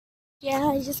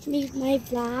Yeah, I just made my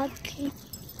vlog.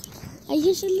 I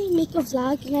usually make a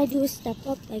vlog and I do a step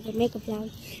up. Like I make a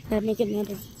vlog and I make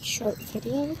another short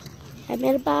video. I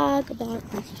made a vlog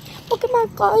about my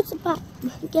Pokemon cards, about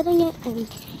getting it, and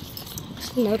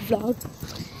another vlog.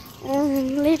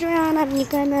 And later on I'm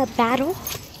gonna battle.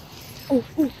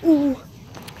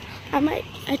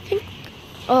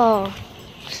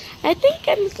 I think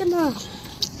I'm gonna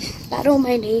battle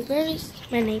my neighbors.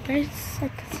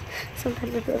 Like,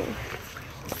 sometimes I do.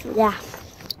 So yeah,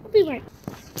 I'll be right.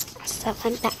 So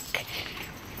I'm back.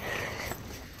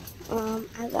 I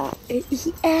got an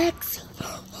EX.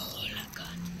 Oh my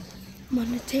god.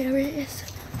 Monetaris.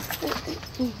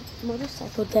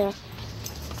 Motorcycle there.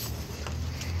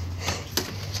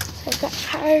 I got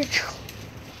cards.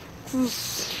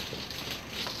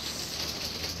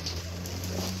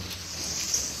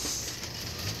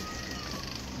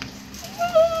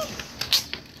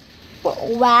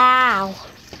 Wow.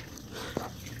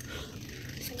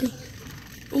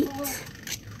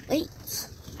 Wait.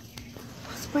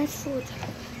 What's my food?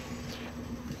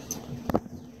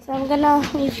 So I'm gonna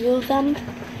review them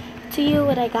to you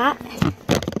what I got.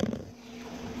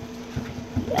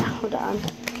 Yeah, hold on.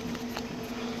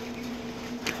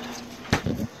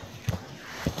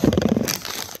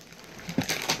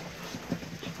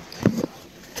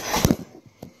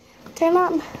 Turn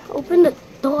on, open the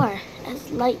door.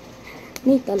 It's light.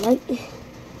 Need the light.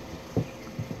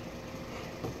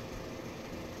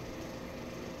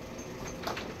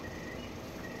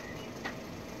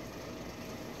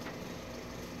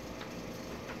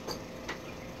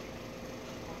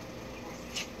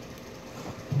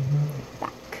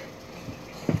 Back.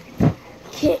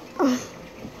 Okay.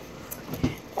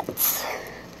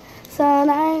 So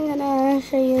now I'm gonna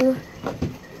show you.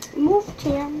 Move,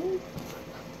 chair, move.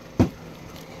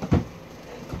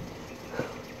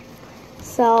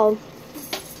 So,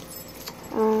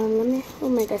 what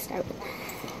am I gonna start with?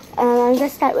 I'm gonna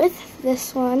start with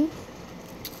this one.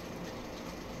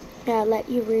 I'll let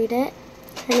you read it.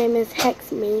 Her name is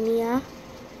Hexmania.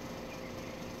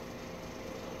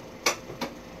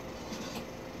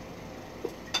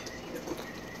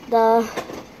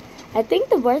 I think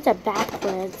the words are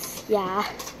backwards. Yeah,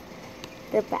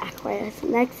 they're backwards.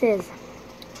 Next is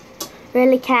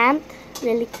really can't,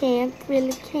 really can't,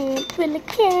 really can't, really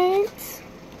can't.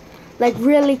 Like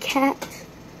really can't.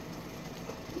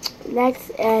 Next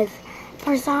is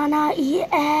Persona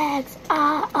EX.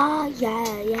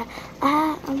 Yeah.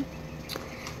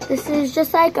 This is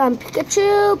just like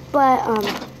Pikachu, but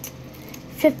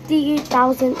 50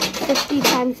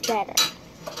 times better.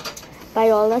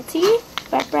 Viola T.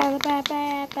 It's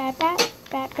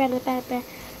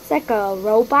like a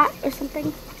robot or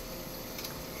something.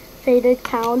 Faded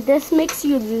Town. This makes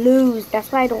you lose.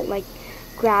 That's why I don't like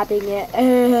grabbing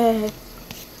it.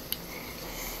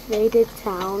 Faded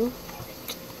Town.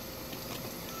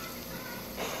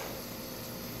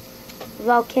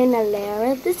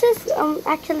 Volcanolera. This is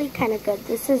actually kind of good.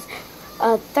 This is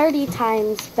 30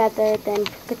 times better than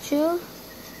Pikachu.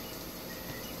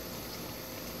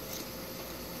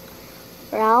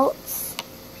 Routes.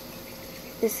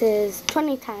 This is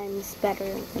 20 times better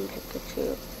than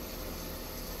Pikachu.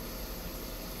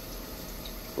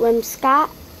 Whimsicott.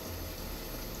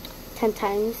 10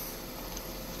 times.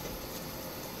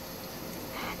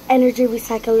 Energy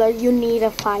Recycler. You need to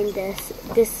find this.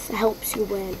 This helps you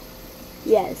win.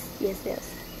 Yes.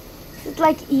 It's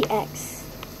like EX.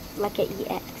 Like an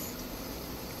EX.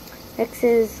 Next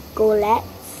is Golett.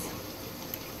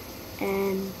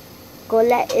 And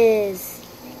Golett is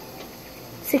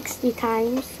 60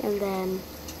 times and then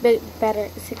better,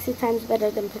 60 times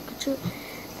better than Pikachu.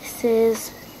 This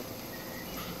is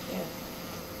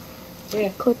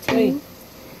Coatine.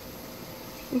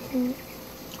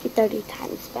 30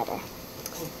 times better.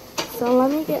 So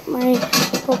let me get my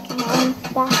Pokemon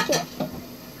basket.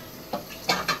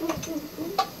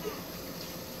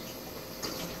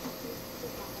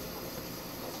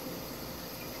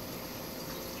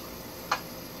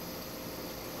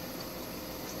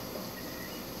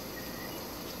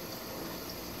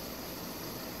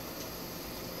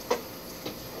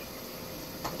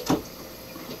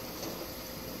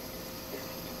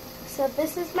 So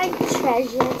this is my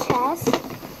treasure chest.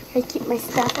 I keep my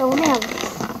stuff. I only have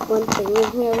one thing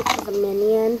in here, which is a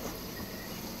minion.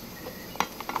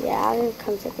 Yeah, it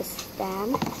comes with a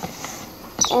stand.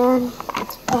 And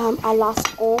I lost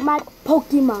all my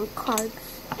Pokemon cards.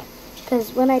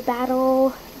 Because when I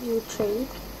battle, you trade.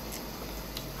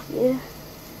 Yeah.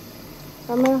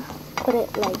 I'm going to put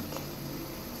it like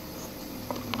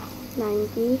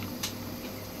 90.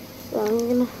 So I'm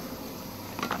going to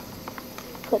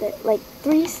put it like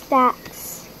 3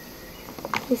 stacks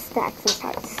his stacks and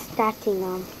start stacking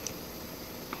them.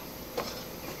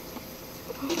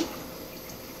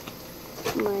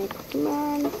 My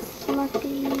Pokemon,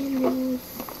 Smucky,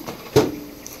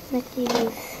 Smucky,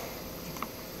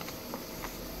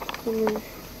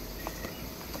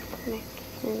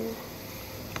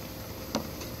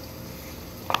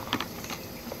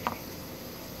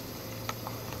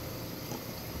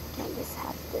 I just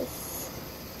have this.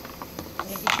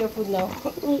 Eat your food now.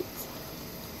 Wait.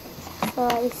 So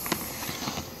I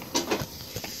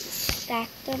stack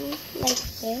them like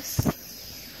this.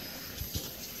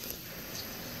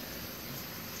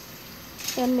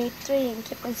 So I made 3 and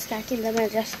keep on stacking them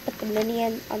and just put the mini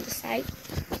on the side.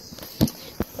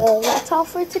 So that's all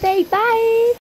for today. Bye!